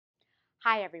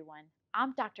Hi everyone,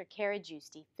 I'm Dr. Cara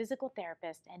Giusti, physical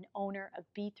therapist and owner of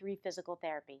B3 Physical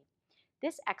Therapy.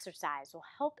 This exercise will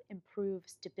help improve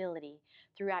stability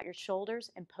throughout your shoulders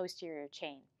and posterior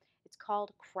chain. It's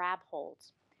called crab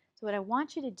holds. So what I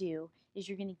want you to do is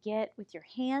you're going to get with your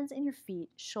hands and your feet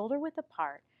shoulder width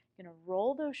apart. You're going to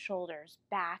roll those shoulders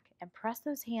back and press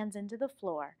those hands into the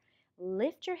floor.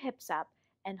 Lift your hips up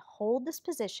and hold this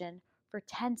position for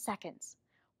 10 seconds.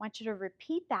 I want you to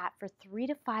repeat that for 3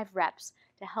 to 5 reps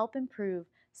to help improve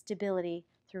stability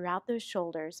throughout those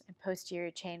shoulders and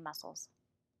posterior chain muscles.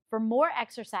 For more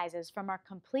exercises from our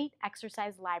complete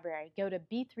exercise library, go to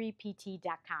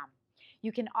b3pt.com.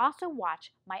 You can also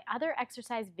watch my other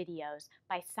exercise videos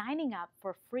by signing up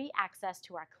for free access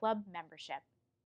to our club membership.